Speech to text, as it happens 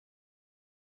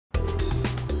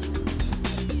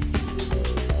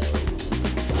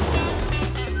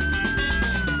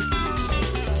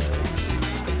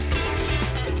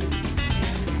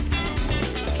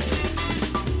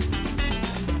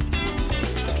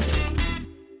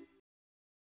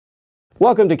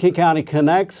Welcome to King County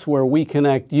Connects, where we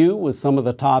connect you with some of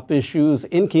the top issues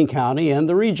in King County and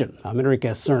the region. I'm Enrique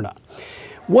Cerna.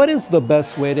 What is the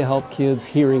best way to help kids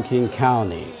here in King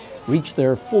County reach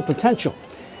their full potential?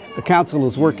 The council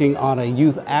is working on a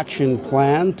youth action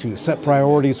plan to set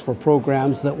priorities for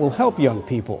programs that will help young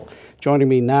people. Joining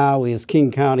me now is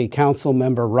King County Council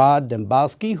member Rod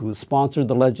Dembowski, who sponsored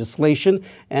the legislation,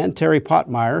 and Terry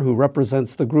Pottmeyer, who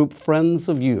represents the group Friends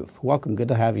of Youth. Welcome, good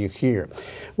to have you here.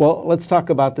 Well, let's talk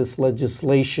about this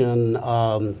legislation,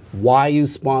 why you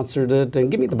sponsored it, and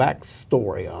give me the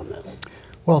backstory on this.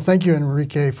 Well, thank you,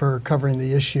 Enrique, for covering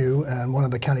the issue. And one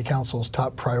of the County Council's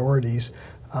top priorities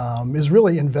is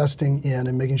really investing in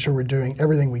and making sure we're doing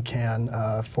everything we can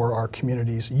for our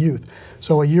community's youth.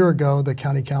 So a year ago, the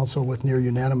County Council, with near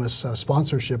unanimous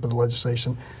sponsorship of the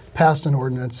legislation, passed an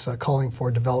ordinance calling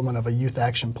for development of a youth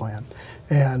action plan.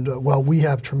 And while we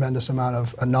have tremendous amount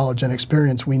of knowledge and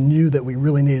experience, we knew that we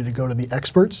really needed to go to the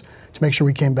experts to make sure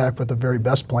we came back with the very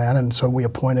best plan. And so we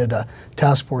appointed a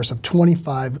task force of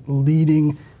 25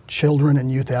 leading children and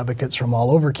youth advocates from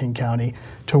all over King County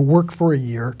to work for a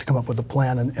year to come up with a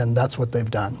plan, and that's what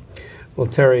they've done. Well,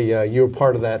 Terry, you're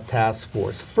part of that task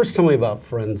force. First, tell me about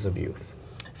Friends of Youth.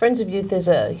 Friends of Youth is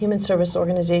a human service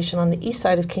organization on the east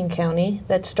side of King County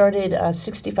that started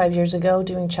 65 years ago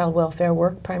doing child welfare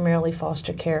work, primarily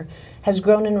foster care, has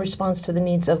grown in response to the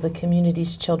needs of the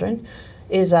community's children,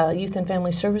 is a youth and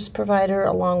family service provider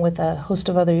along with a host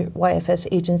of other YFS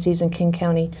agencies in King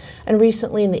County, and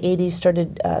recently in the 80s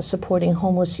started supporting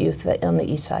homeless youth on the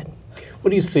east side. What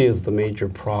do you see as the major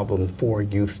problem for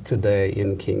youth today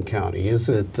in King County? Is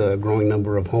it a growing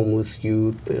number of homeless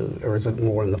youth, or is it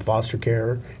more in the foster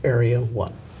care area?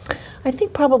 What? I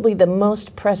think probably the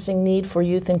most pressing need for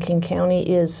youth in King County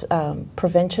is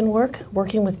prevention work,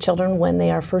 working with children when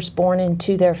they are first born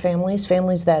into their families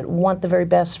that want the very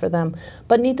best for them,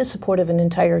 but need the support of an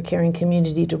entire caring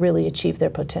community to really achieve their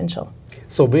potential.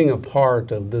 So being a part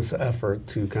of this effort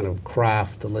to kind of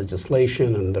craft the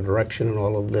legislation and the direction and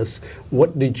all of this,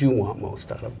 what did you want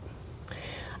most out of it?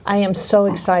 I am so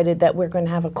excited that we're going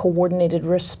to have a coordinated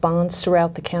response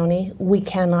throughout the county. We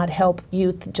cannot help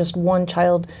youth just one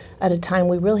child at a time.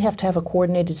 We really have to have a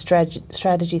coordinated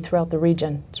strategy throughout the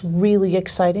region. It's really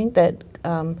exciting that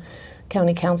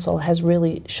County Council has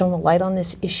really shone a light on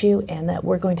this issue and that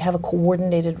we're going to have a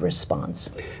coordinated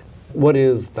response. What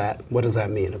is that? What does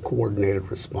that mean, a coordinated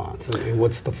response? I mean,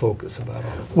 what's the focus about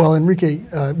all of it? Well, Enrique,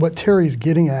 what Terry's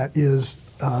getting at is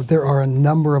there are a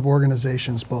number of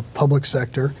organizations, both public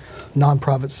sector,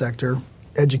 nonprofit sector,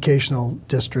 educational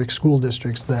districts, school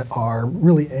districts, that are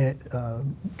really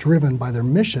driven by their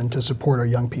mission to support our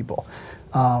young people.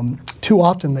 Too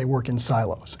often they work in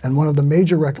silos, and one of the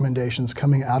major recommendations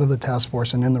coming out of the task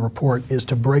force and in the report is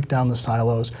to break down the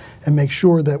silos and make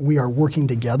sure that we are working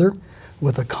together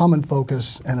with a common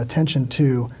focus and attention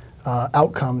to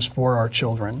outcomes for our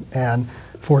children. And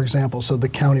for example, so the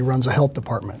county runs a health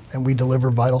department and we deliver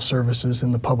vital services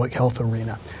in the public health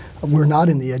arena. We're not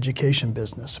in the education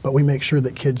business, but we make sure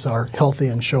that kids are healthy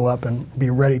and show up and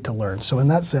be ready to learn. So in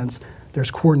that sense,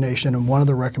 there's coordination, and one of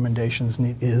the recommendations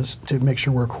is to make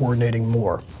sure we're coordinating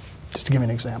more. Just to give you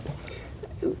an example.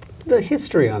 The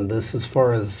history on this, as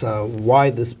far as why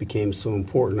this became so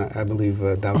important, I believe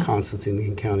Dow Constantine,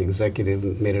 the county executive,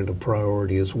 made it a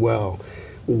priority as well.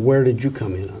 Where did you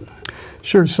come in on that?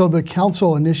 Sure. So the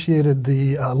council initiated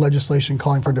the legislation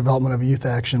calling for development of a youth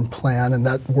action plan, and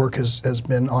that work has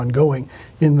been ongoing.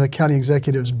 In the county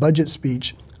executive's budget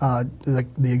speech, the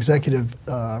executive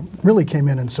really came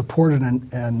in and supported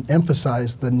and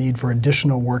emphasized the need for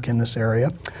additional work in this area.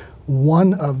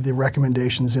 One of the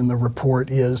recommendations in the report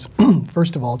is,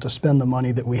 first of all, to spend the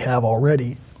money that we have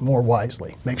already more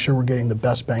wisely, make sure we're getting the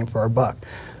best bang for our buck.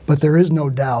 But there is no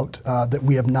doubt that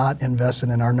we have not invested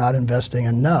and are not investing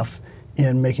enough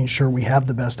in making sure we have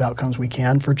the best outcomes we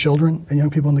can for children and young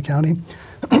people in the county.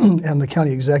 And the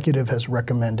county executive has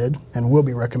recommended, and will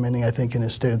be recommending, I think, in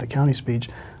his State of the County speech,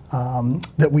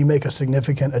 that we make a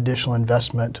significant additional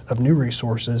investment of new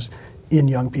resources in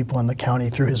young people in the county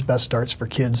through his Best Starts for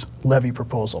Kids levy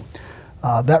proposal.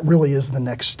 That really is the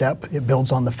next step. It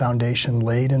builds on the foundation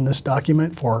laid in this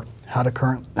document for how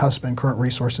to spend current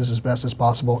resources as best as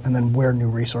possible, and then where new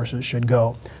resources should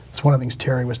go. It's one of the things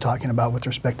Terry was talking about with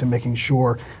respect to making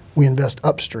sure we invest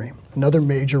upstream. Another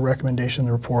major recommendation in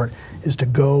the report is to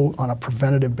go on a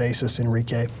preventative basis,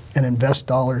 Enrique, and invest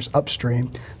dollars upstream,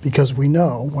 because we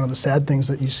know one of the sad things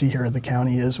that you see here at the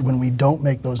county is when we don't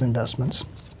make those investments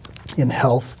in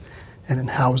health and in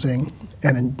housing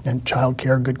and in child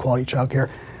care, good quality child care,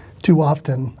 too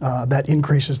often that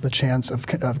increases the chance of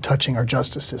touching our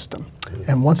justice system.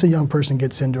 And once a young person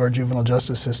gets into our juvenile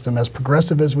justice system, as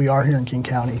progressive as we are here in King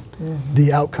County,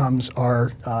 the outcomes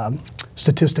are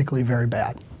statistically very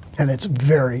bad. And it's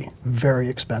very, very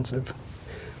expensive.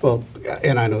 Well,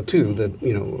 and I know too that,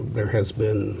 you know, there has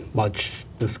been much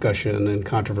discussion and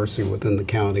controversy within the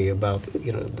county about,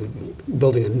 you know,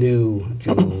 building a new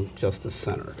juvenile justice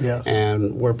center. Yes.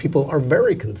 And where people are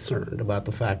very concerned about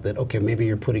the fact that, okay, maybe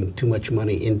you're putting too much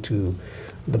money into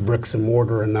the bricks and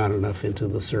mortar and not enough into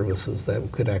the services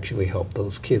that could actually help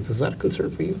those kids. Is that a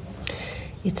concern for you?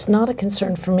 It's not a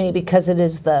concern for me because it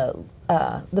is the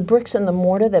bricks and the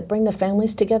mortar that bring the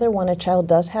families together when a child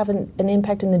does have an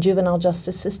impact in the juvenile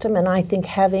justice system. And I think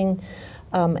having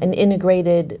an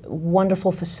integrated,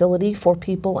 wonderful facility for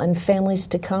people and families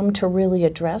to come to really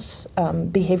address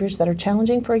behaviors that are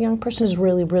challenging for a young person is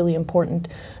really, really important.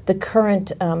 The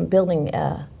current building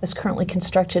as currently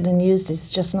constructed and used is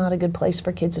just not a good place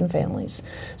for kids and families.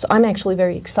 So I'm actually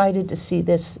very excited to see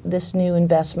this new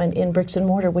investment in bricks and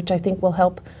mortar, which I think will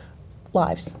help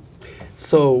lives.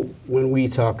 So when we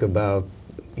talk about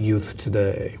youth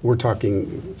today, we're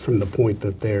talking from the point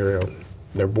that they're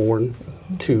born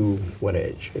to what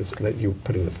age is that you're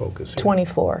putting the focus here?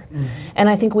 24. And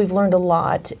I think we've learned a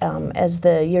lot as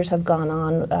the years have gone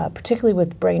on, particularly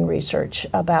with brain research,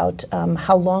 about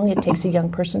how long it takes a young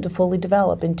person to fully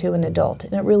develop into an adult.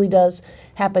 And it really does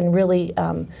happen really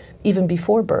even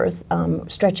before birth,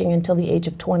 stretching until the age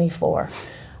of 24.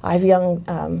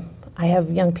 I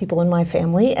have young people in my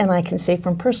family, and I can say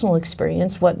from personal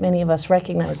experience what many of us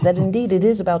recognize, that indeed it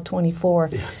is about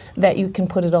 24 that you can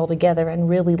put it all together and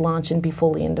really launch and be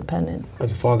fully independent.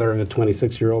 As a father of a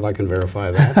 26-year-old, I can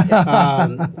verify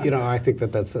that. You know, I think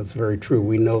that that's very true.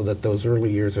 We know that those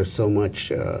early years are so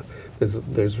much,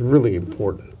 there's really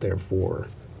important, therefore,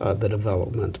 the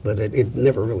development, but it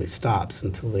never really stops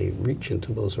until they reach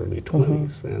into those early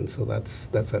 20s, and so that's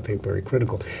I think very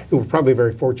critical. And we're probably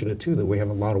very fortunate too that we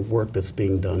have a lot of work that's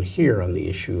being done here on the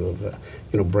issue of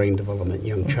you know, brain development,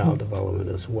 young child development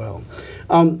as well.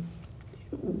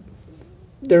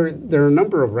 There are a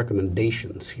number of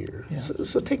recommendations here,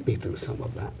 so take me through some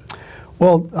of that.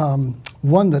 Well,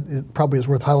 one that probably is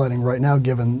worth highlighting right now,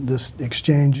 given this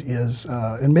exchange, is,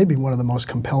 and maybe one of the most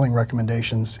compelling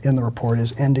recommendations in the report,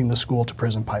 is ending the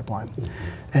school-to-prison pipeline.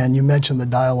 And you mentioned the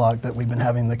dialogue that we've been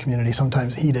having in the community,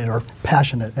 sometimes heated or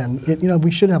passionate, and you know,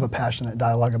 we should have a passionate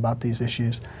dialogue about these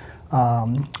issues.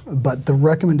 But the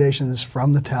recommendations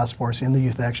from the task force in the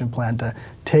Youth Action Plan to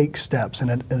take steps,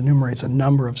 and it enumerates a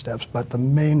number of steps, but the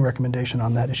main recommendation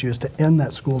on that issue is to end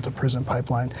that school-to-prison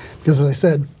pipeline, because as I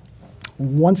said,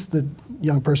 once the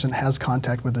young person has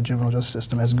contact with the juvenile justice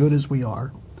system, as good as we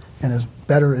are, and as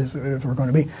better as we're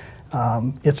going to be,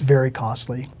 it's very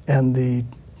costly, and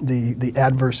the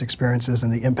adverse experiences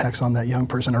and the impacts on that young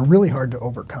person are really hard to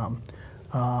overcome.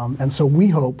 And so we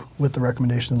hope, with the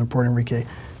recommendation in the report, Enrique,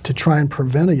 to try and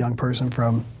prevent a young person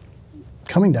from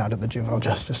coming down to the Juvenile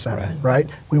Justice Center, right?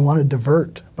 We want to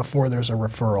divert before there's a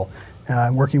referral.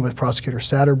 I'm working with Prosecutor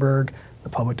Satterberg, the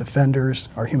public defenders,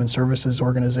 our human services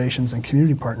organizations, and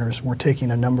community partners. We're taking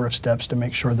a number of steps to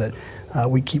make sure that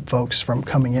we keep folks from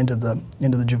coming into the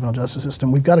juvenile justice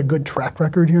system. We've got a good track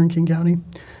record here in King County.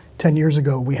 10 years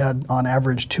ago, we had on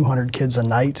average 200 kids a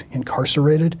night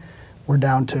incarcerated. We're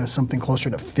down to something closer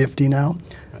to 50 now.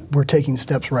 We're taking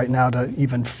steps right now to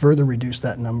even further reduce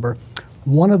that number.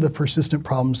 One of the persistent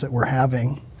problems that we're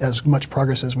having, as much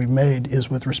progress as we've made, is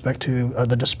with respect to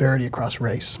the disparity across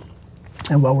race.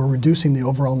 And while we're reducing the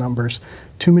overall numbers,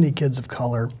 too many kids of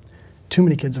color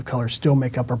still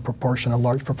make up a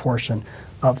large proportion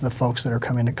of the folks that are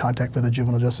coming into contact with the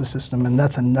juvenile justice system. And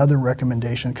that's another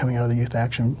recommendation coming out of the Youth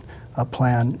Action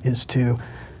Plan, is to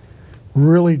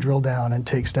really drill down and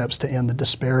take steps to end the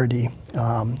disparity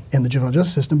in the juvenile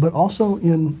justice system, but also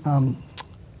in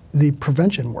the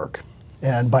prevention work.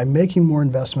 And by making more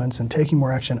investments and taking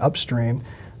more action upstream,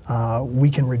 we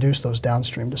can reduce those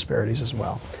downstream disparities as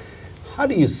well. How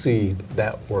do you see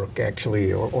that work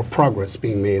actually, or progress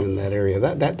being made in that area?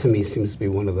 That to me seems to be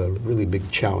one of the really big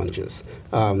challenges.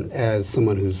 As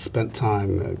someone who's spent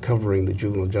time covering the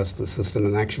juvenile justice system,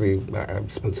 and actually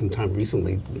I've spent some time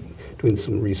recently doing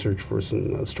some research for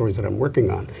some stories that I'm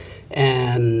working on,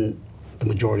 and the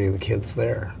majority of the kids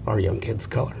there are young kids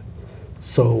of color.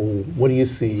 So what do you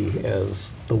see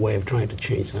as the way of trying to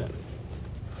change that?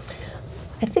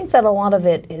 I think that a lot of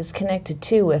it is connected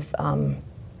too with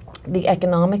the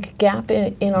economic gap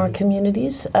in our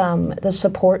communities, the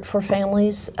support for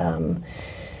families.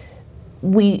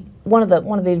 We one of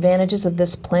the advantages of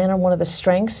this plan, or one of the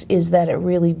strengths, is that it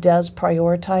really does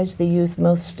prioritize the youth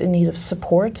most in need of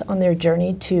support on their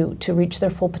journey to reach their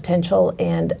full potential.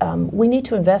 And we need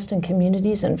to invest in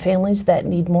communities and families that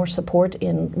need more support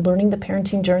in learning the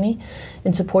parenting journey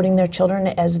and supporting their children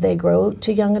as they grow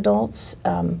to young adults.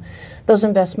 Those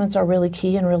investments are really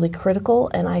key and really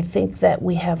critical, and I think that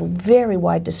we have very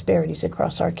wide disparities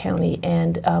across our county,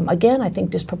 and again, I think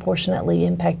disproportionately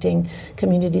impacting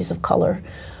communities of color.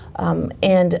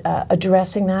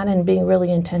 Addressing that and being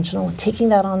really intentional, taking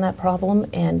that on, that problem,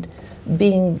 and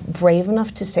being brave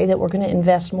enough to say that we're going to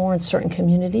invest more in certain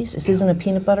communities. This isn't a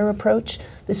peanut butter approach.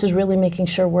 This is really making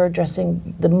sure we're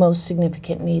addressing the most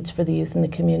significant needs for the youth in the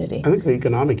community. I think the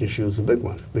economic issue is a big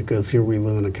one, because here we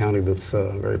live in a county that's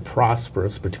very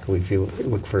prosperous, particularly if you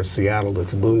look for Seattle,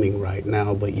 that's booming right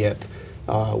now, but yet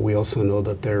we also know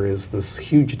that there is this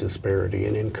huge disparity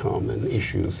in income and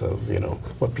issues of, you know,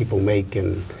 what people make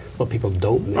and what people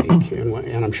don't make.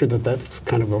 And I'm sure that that's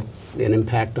kind of an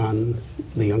impact on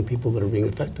the young people that are being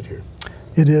affected here.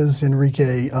 It is,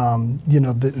 Enrique. You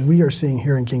know, that we are seeing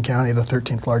here in King County, the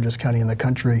 13th largest county in the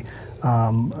country,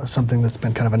 something that's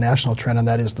been kind of a national trend, and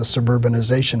that is the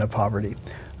suburbanization of poverty.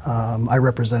 I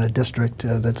represent a district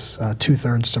that's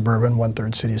 2/3 suburban,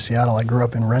 1/3 city of Seattle. I grew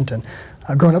up in Renton.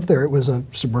 Growing up there, it was a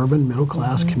suburban,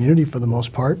 middle-class community for the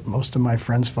most part. Most of my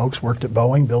friends' folks worked at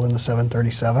Boeing, building the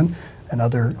 737 and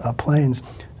other planes.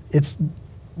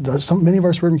 Many of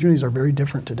our suburban communities are very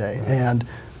different today, and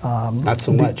not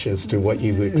so much as to what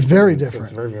you've experienced. It's very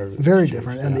different. It's very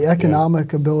different. And the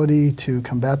economic ability to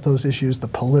combat those issues, the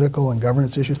political and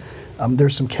governance issues,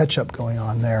 there's some catch-up going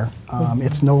on there.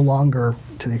 It's no longer,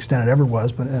 to the extent it ever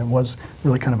was, but it was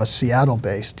really kind of a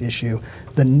Seattle-based issue.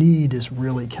 The need is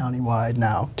really countywide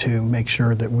now to make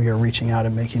sure that we are reaching out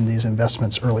and making these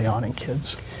investments early on in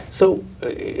kids. So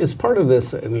as part of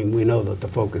this, I mean, we know that the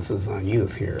focus is on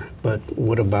youth here, but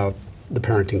what about the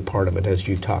parenting part of it, as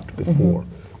you talked before?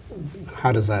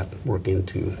 How does that work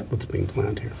into what's being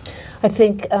planned here? I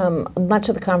think much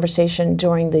of the conversation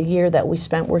during the year that we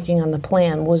spent working on the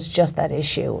plan was just that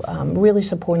issue, really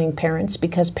supporting parents,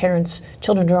 because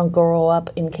children don't grow up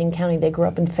in King County, they grow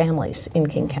up in families in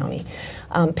King County.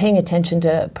 Paying attention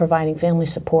to providing family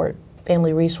support,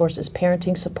 family resources,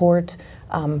 parenting support,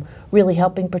 really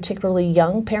helping particularly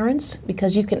young parents,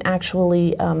 because you can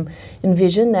actually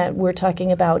envision that we're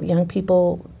talking about young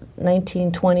people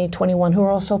 19, 20, 21 who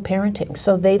are also parenting.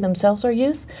 So they themselves are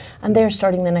youth, and they're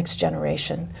starting the next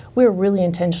generation. We're really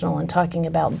intentional in talking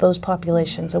about those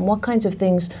populations and what kinds of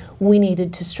things we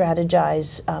needed to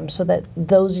strategize so that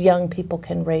those young people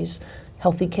can raise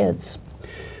healthy kids.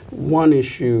 One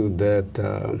issue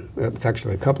that, it's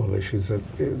actually a couple of issues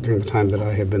that during the time that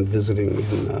I have been visiting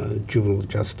in juvenile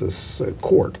justice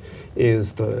court,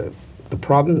 is the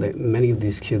problem that many of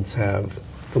these kids have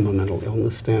from a mental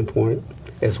illness standpoint,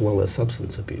 as well as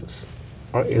substance abuse.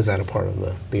 Is that a part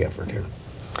of the effort here?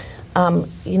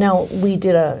 You know, we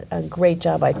did a great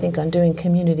job, I think, on doing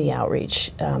community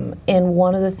outreach. And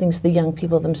one of the things the young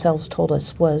people themselves told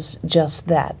us was just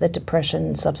that depression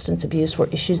and substance abuse were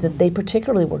issues that they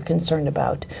particularly were concerned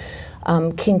about.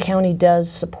 King County does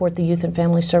support the Youth and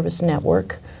Family Service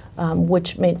Network,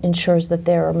 which ensures that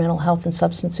there are mental health and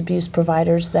substance abuse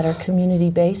providers that are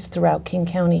community-based throughout King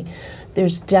County.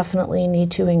 There's definitely a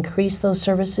need to increase those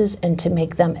services and to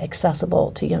make them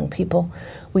accessible to young people.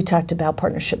 We talked about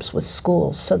partnerships with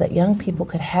schools so that young people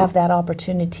could have that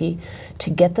opportunity to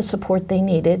get the support they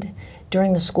needed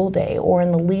during the school day, or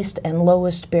in the least and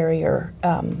lowest barrier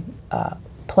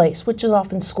place, which is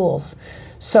often schools.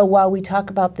 So while we talk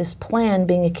about this plan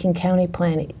being a King County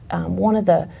plan, one of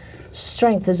the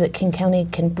strength is that King County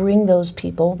can bring those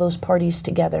people, those parties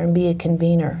together and be a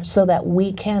convener so that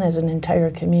we can, as an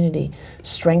entire community,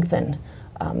 strengthen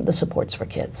the supports for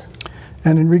kids.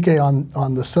 And Enrique,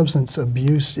 on the substance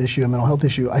abuse issue and mental health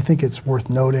issue, I think it's worth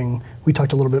noting, we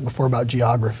talked a little bit before about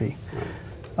geography.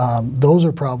 Those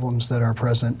are problems that are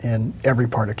present in every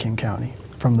part of King County,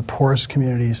 from the poorest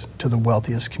communities to the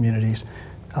wealthiest communities.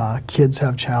 Kids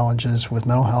have challenges with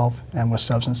mental health and with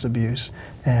substance abuse,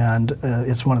 and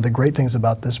it's one of the great things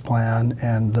about this plan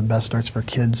and the Best Starts for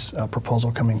Kids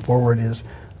proposal coming forward is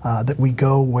that we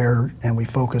go where and we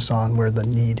focus on where the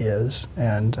need is,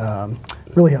 and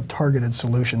really have targeted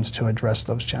solutions to address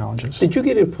those challenges. Did you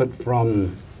get input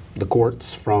from the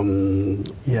courts, from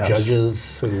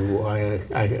judges who I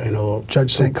know?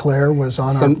 Judge St. Clair was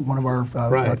on one of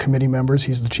our committee members.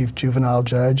 He's the chief juvenile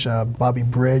judge. Bobby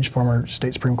Bridge, former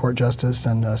state Supreme Court justice,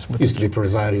 and used to be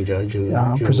presiding judge.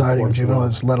 Presiding juvenile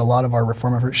has led a lot of our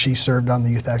reform efforts. She served on the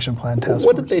Youth Action Plan task force.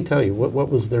 What did they tell you? What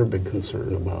was their big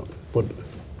concern about what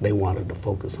they wanted to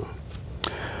focus on?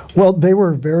 Well, they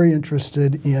were very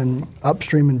interested in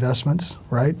upstream investments,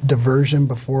 right? Diversion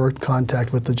before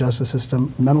contact with the justice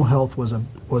system. Mental health was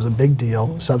a big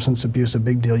deal. Substance abuse a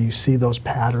big deal. You see those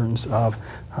patterns of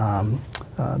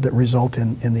that result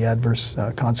in the adverse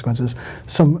consequences.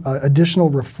 Some additional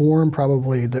reform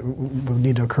probably that would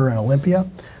need to occur in Olympia.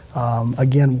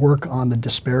 Again, work on the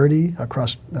disparity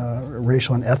across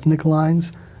racial and ethnic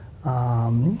lines.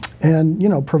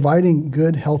 And providing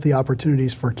good, healthy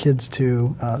opportunities for kids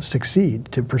to succeed,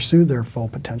 to pursue their full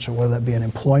potential, whether that be in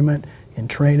employment, in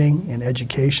training, in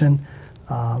education,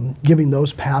 giving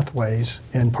those pathways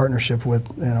in partnership with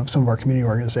some of our community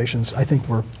organizations, I think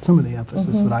were some of the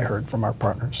emphasis that I heard from our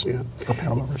partners, our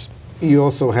panel members. You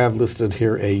also have listed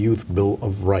here a Youth Bill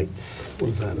of Rights. What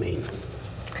does that mean?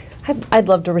 I'd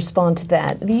love to respond to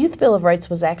that. The Youth Bill of Rights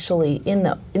was actually in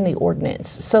the ordinance.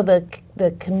 So the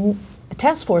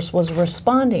task force was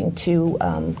responding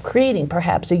to creating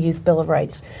perhaps a Youth Bill of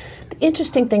Rights. The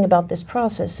interesting thing about this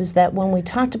process is that when we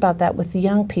talked about that with the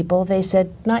young people, they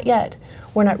said, not yet.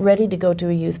 We're not ready to go to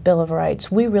a Youth Bill of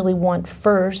Rights. We really want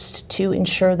first to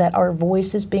ensure that our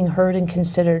voice is being heard and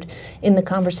considered in the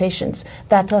conversations.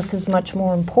 That to us is much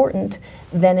more important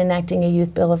than enacting a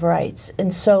Youth Bill of Rights.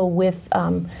 And so with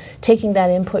taking that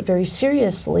input very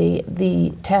seriously,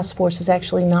 the task force is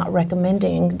actually not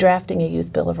recommending drafting a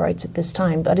Youth Bill of Rights at this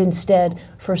time, but instead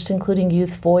first including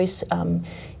youth voice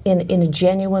in a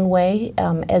genuine way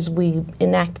as we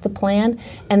enact the plan,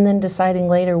 and then deciding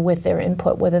later with their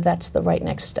input whether that's the right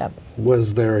next step.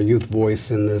 Was there a youth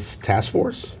voice in this task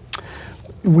force?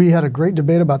 We had a great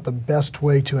debate about the best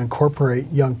way to incorporate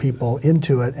young people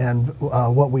into it, and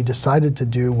what we decided to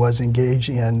do was engage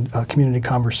in community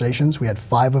conversations. We had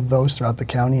 5 of those throughout the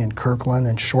county in Kirkland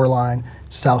and Shoreline,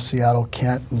 South Seattle,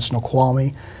 Kent, and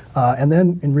Snoqualmie. And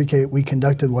then, Enrique, we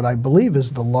conducted what I believe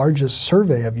is the largest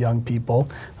survey of young people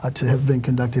to have been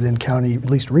conducted in county, at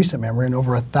least recent memory, and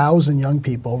over 1,000 young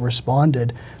people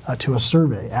responded to a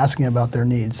survey asking about their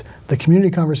needs. The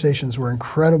community conversations were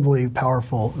incredibly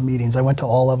powerful meetings. I went to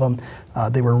all of them.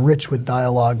 They were rich with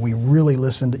dialogue. We really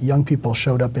listened. Young people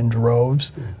showed up in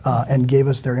droves and gave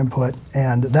us their input,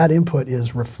 and that input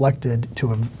is reflected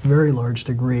to a very large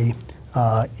degree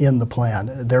in the plan.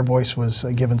 Their voice was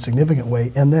given significant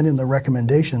weight. And then in the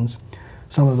recommendations,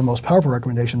 some of the most powerful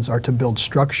recommendations are to build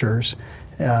structures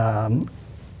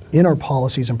in our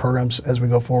policies and programs as we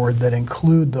go forward that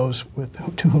include those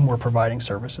to whom we're providing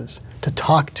services, to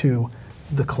talk to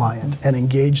the client and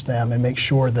engage them and make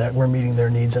sure that we're meeting their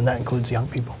needs, and that includes young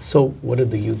people. So what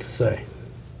did the youth say?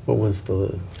 What was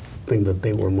the thing that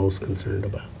they were most concerned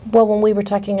about? Well, when we were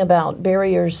talking about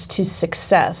barriers to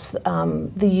success,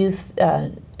 the youth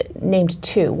named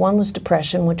 2. One was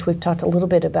depression, which we've talked a little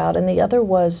bit about, and the other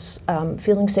was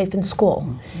feeling safe in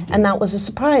school. And that was a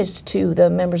surprise to the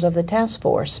members of the task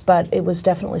force, but it was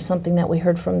definitely something that we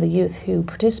heard from the youth who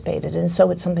participated, and so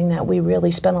it's something that we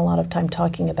really spent a lot of time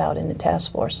talking about in the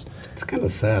task force. It's kind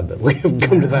of sad that we have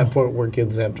come to that point where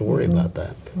kids have to worry about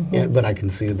that. Yeah, but I can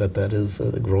see that that is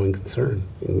a growing concern,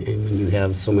 and when you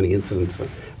have so many incidents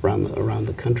around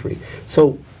the country.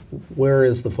 So where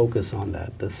is the focus on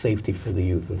that, the safety for the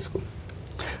youth in school?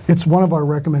 It's one of our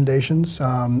recommendations.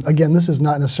 Again, this is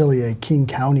not necessarily a King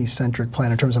County-centric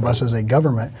plan in terms of us as a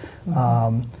government,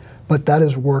 but that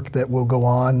is work that will go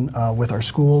on with our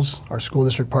schools, our school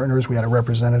district partners. We had a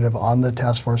representative on the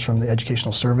task force from the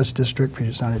Educational Service District,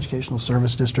 Puget Sound Educational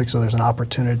Service District, so there's an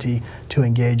opportunity to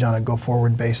engage on a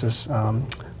go-forward basis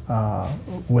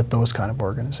with those kind of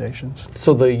organizations.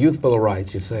 So the Youth Bill of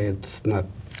Rights, you say it's not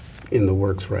in the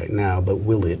works right now, but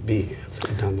will it be? It's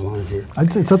down the line here.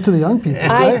 I'd say it's up to the young people.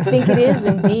 I think it is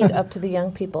indeed up to the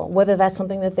young people, whether that's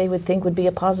something that they would think would be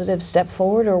a positive step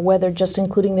forward or whether just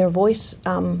including their voice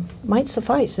might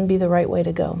suffice and be the right way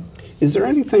to go. Is there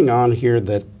anything on here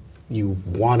that you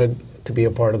wanted to be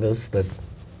a part of this that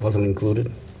wasn't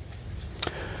included?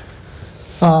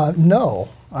 No.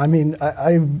 I mean,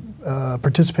 I've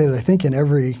participated, I think, in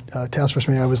every task force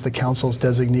meeting. I was the council's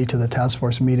designee to the task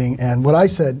force meeting. And what I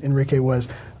said, Enrique, was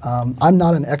I'm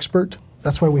not an expert.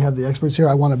 That's why we have the experts here.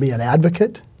 I want to be an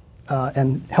advocate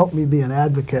and help me be an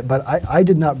advocate. But I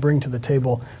did not bring to the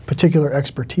table particular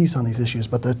expertise on these issues.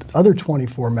 But the other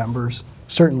 24 members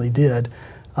certainly did.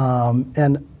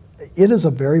 And it is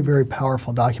a very, very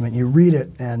powerful document. You read it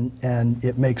and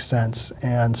it makes sense.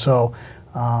 And so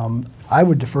I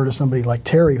would defer to somebody like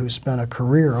Terry, who spent a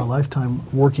career, a lifetime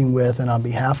working with and on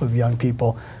behalf of young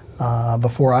people,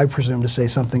 before I presume to say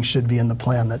something should be in the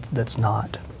plan that's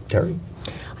not. Terry?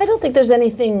 I don't think there's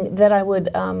anything that I would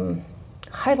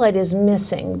highlight as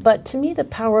missing, but to me the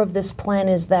power of this plan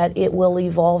is that it will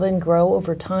evolve and grow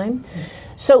over time.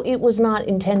 So it was not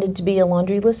intended to be a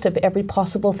laundry list of every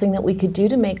possible thing that we could do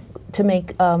to make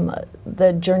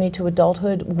the journey to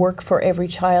adulthood work for every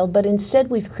child, but instead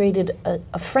we've created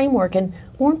a framework, and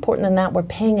more important than that, we're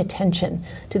paying attention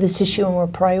to this issue and we're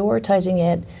prioritizing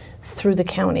it through the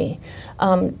county.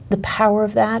 The power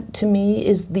of that, to me,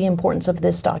 is the importance of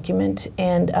this document,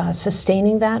 and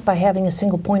sustaining that by having a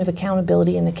single point of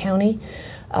accountability in the county,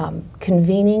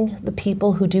 convening the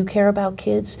people who do care about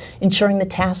kids, ensuring the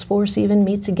task force even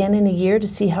meets again in a year to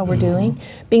see how we're doing,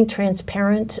 being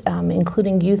transparent,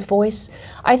 including youth voice.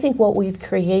 I think what we've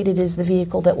created is the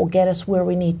vehicle that will get us where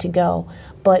we need to go,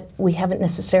 but we haven't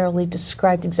necessarily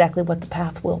described exactly what the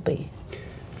path will be.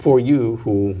 For you,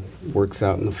 who works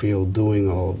out in the field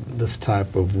doing all this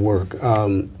type of work,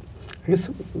 I guess,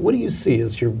 what do you see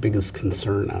as your biggest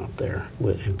concern out there,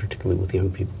 and particularly with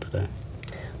young people today?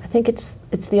 I think it's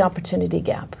the opportunity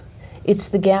gap. It's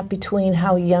the gap between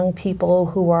how young people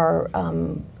who are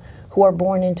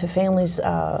born into families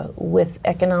with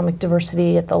economic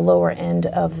diversity at the lower end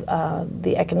of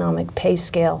the economic pay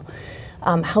scale,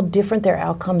 how different their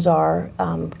outcomes are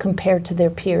compared to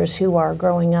their peers who are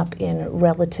growing up in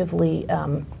relatively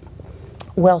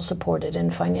well-supported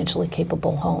and financially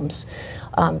capable homes.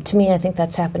 To me, I think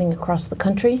that's happening across the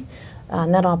country,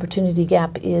 and that opportunity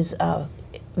gap is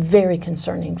very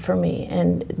concerning for me.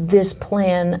 And this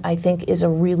plan, I think, is a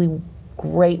really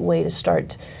great way to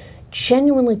start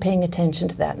genuinely paying attention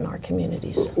to that in our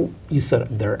communities. You said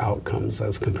their outcomes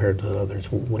as compared to others.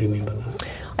 What do you mean by that?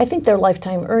 I think their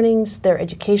lifetime earnings, their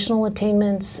educational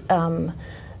attainments,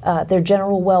 their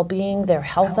general well-being, their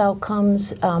health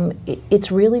outcomes,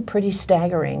 it's really pretty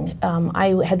staggering.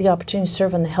 I had the opportunity to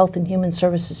serve on the Health and Human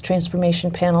Services Transformation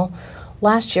Panel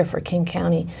last year for King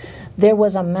County. There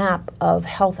was a map of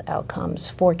health outcomes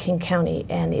for King County,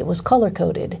 and it was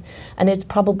color-coded. And it's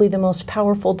probably the most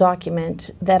powerful document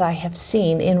that I have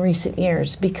seen in recent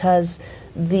years, because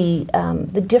the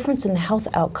difference in the health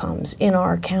outcomes in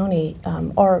our county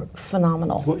are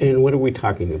phenomenal. And what are we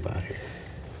talking about here?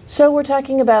 So we're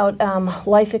talking about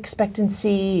life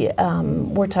expectancy,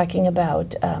 we're talking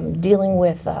about dealing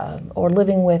with or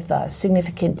living with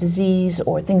significant disease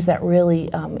or things that really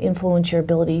influence your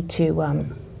ability to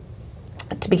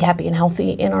be happy and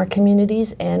healthy in our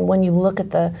communities. And when you look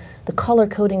at the color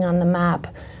coding on the map,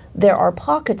 there are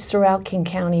pockets throughout King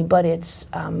County, but it's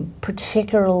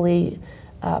particularly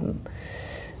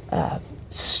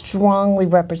strongly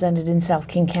represented in South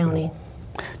King County.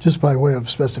 Just by way of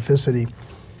specificity,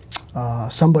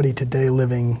 somebody today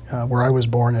living where I was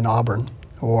born in Auburn,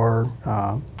 or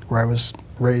where I was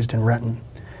raised in Renton,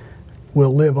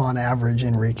 will live on average,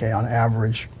 Enrique, on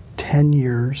average 10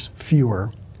 years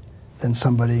fewer than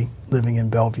somebody living in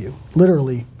Bellevue,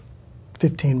 literally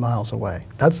 15 miles away.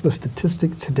 That's the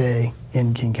statistic today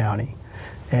in King County.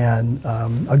 And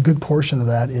a good portion of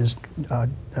that is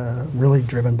really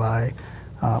driven by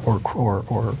or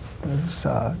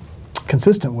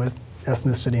consistent with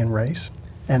ethnicity and race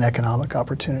and economic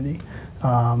opportunity.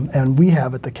 And we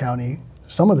have at the county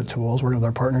some of the tools, working with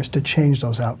our partners, to change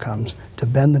those outcomes, to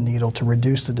bend the needle, to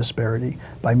reduce the disparity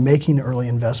by making early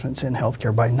investments in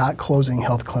healthcare, by not closing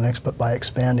health clinics, but by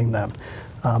expanding them,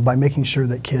 by making sure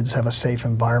that kids have a safe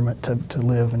environment to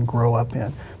live and grow up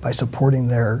in, by supporting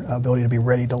their ability to be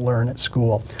ready to learn at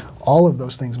school. All of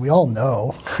those things, we all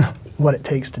know what it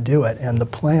takes to do it, and the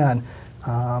plan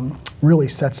really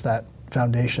sets that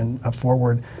foundation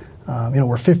forward.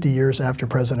 We're 50 years after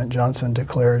President Johnson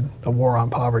declared a war on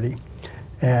poverty.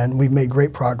 And we've made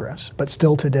great progress, but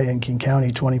still today in King County,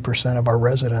 20% of our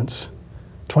residents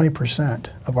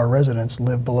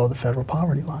live below the federal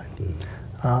poverty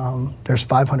line. There's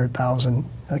 500,000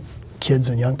 kids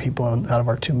and young people out of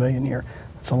our 2 million here.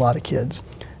 That's a lot of kids.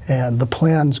 And the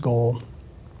plan's goal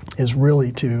is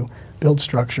really to build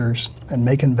structures and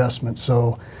make investments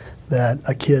so that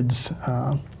a kid's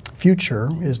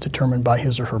future is determined by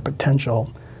his or her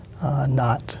potential,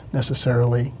 not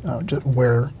necessarily just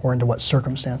where or into what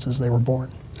circumstances they were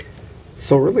born.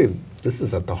 So really, this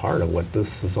is at the heart of what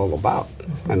this is all about.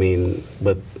 I mean,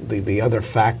 but the other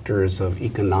factors of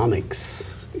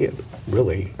economics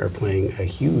really are playing a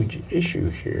huge issue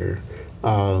here.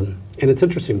 And it's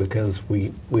interesting because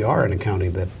we are in a county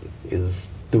that is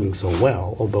doing so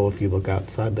well, although if you look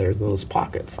outside, there's those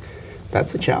pockets.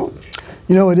 That's a challenge.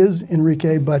 You know, it is,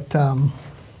 Enrique, but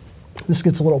this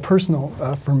gets a little personal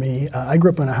for me. I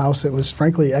grew up in a house that was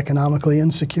frankly economically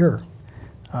insecure.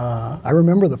 I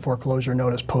remember the foreclosure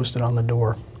notice posted on the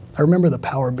door. I remember the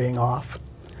power being off.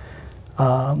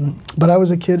 But I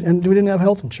was a kid and we didn't have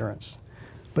health insurance.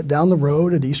 But down the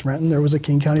road at East Renton, there was a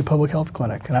King County Public Health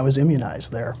Clinic, and I was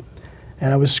immunized there.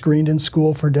 And I was screened in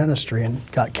school for dentistry and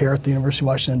got care at the University of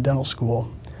Washington Dental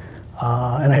School.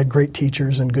 And I had great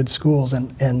teachers and good schools,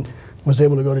 and was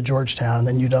able to go to Georgetown and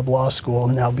then UW Law School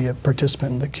and now be a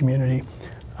participant in the community.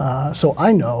 So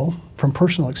I know from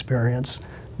personal experience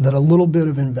that a little bit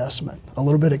of investment, a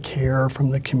little bit of care from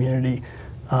the community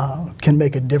can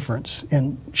make a difference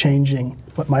in changing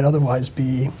what might otherwise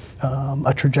be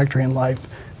a trajectory in life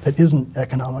that isn't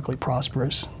economically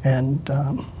prosperous. And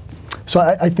so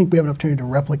I think we have an opportunity to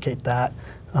replicate that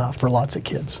for lots of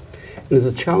kids. And is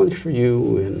a challenge for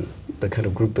you in the kind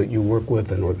of group that you work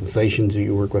with and organizations that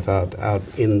you work with out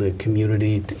in the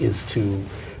community is to,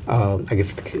 I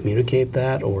guess, to communicate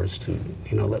that, or is to,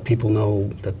 let people know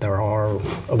that there are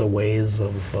other ways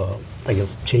of, I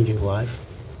guess, changing life?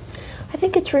 I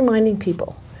think it's reminding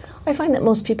people. I find that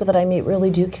most people that I meet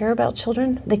really do care about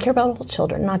children. They care about all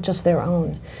children, not just their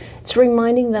own. It's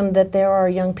reminding them that there are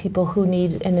young people who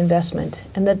need an investment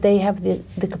and that they have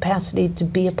the capacity to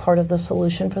be a part of the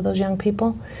solution for those young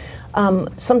people.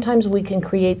 Sometimes we can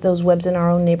create those webs in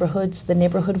our own neighborhoods. The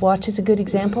Neighborhood Watch is a good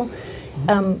example.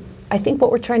 I think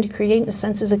what we're trying to create, in a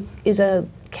sense, is a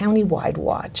county-wide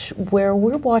watch where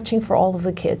we're watching for all of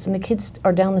the kids, and the kids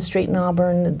are down the street in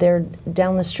Auburn, they're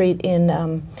down the street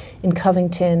in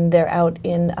Covington, they're out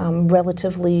in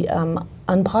relatively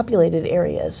unpopulated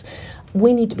areas.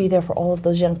 We need to be there for all of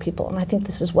those young people, and I think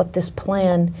this is what this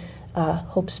plan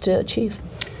hopes to achieve.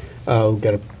 We've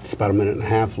got just about a minute and a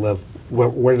half left.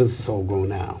 Where does this all go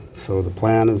now? So the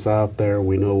plan is out there.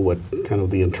 We know what kind of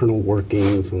the internal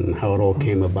workings and how it all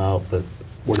came about, but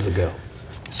where does it go?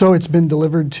 So it's been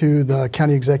delivered to the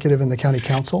county executive and the county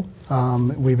council.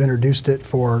 We've introduced it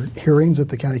for hearings at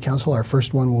the county council. Our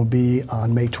first one will be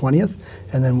on May 20th,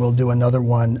 and then we'll do another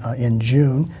one in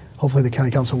June. Hopefully the county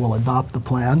council will adopt the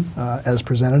plan as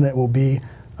presented. It will be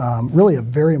really a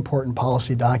very important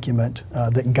policy document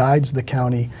that guides the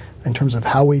county in terms of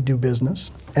how we do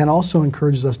business, and also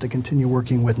encourages us to continue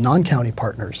working with non-county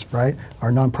partners, right?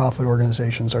 Our nonprofit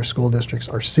organizations, our school districts,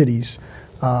 our cities,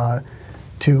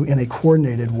 to, in a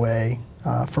coordinated way,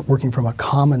 working from a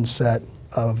common set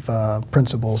of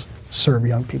principles, serve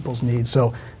young people's needs.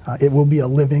 So it will be a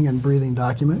living and breathing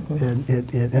document, and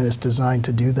it's designed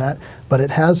to do that. But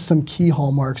it has some key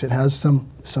hallmarks. It has some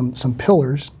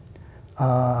pillars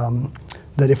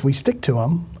that if we stick to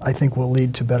them, I think will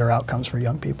lead to better outcomes for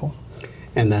young people.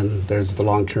 And then there's the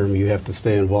long term. You have to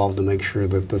stay involved to make sure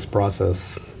that this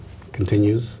process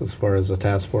continues as far as a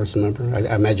task force member.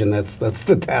 I imagine that's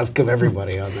the task of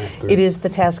everybody on that group. It is the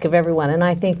task of everyone, and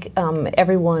I think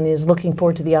everyone is looking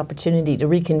forward to the opportunity to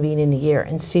reconvene in a year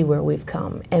and see where we've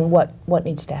come and what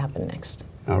needs to happen next.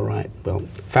 All right. Well,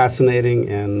 fascinating,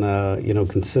 and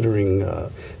considering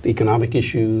the economic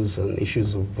issues and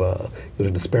issues of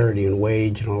disparity in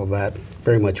wage and all of that,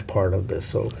 very much part of this.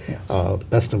 So, yes.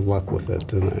 Best of luck with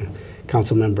it. And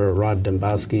Councilmember Rod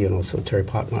Dembowski and also Terry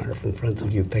Pottmeyer from Friends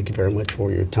of Youth, thank you very much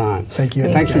for your time. Thank you.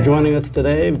 Thanks for joining us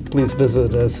today. Please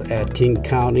visit us at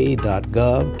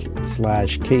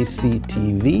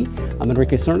kingcounty.gov/KCTV. I'm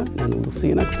Enrique Cerna, and we'll see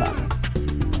you next time.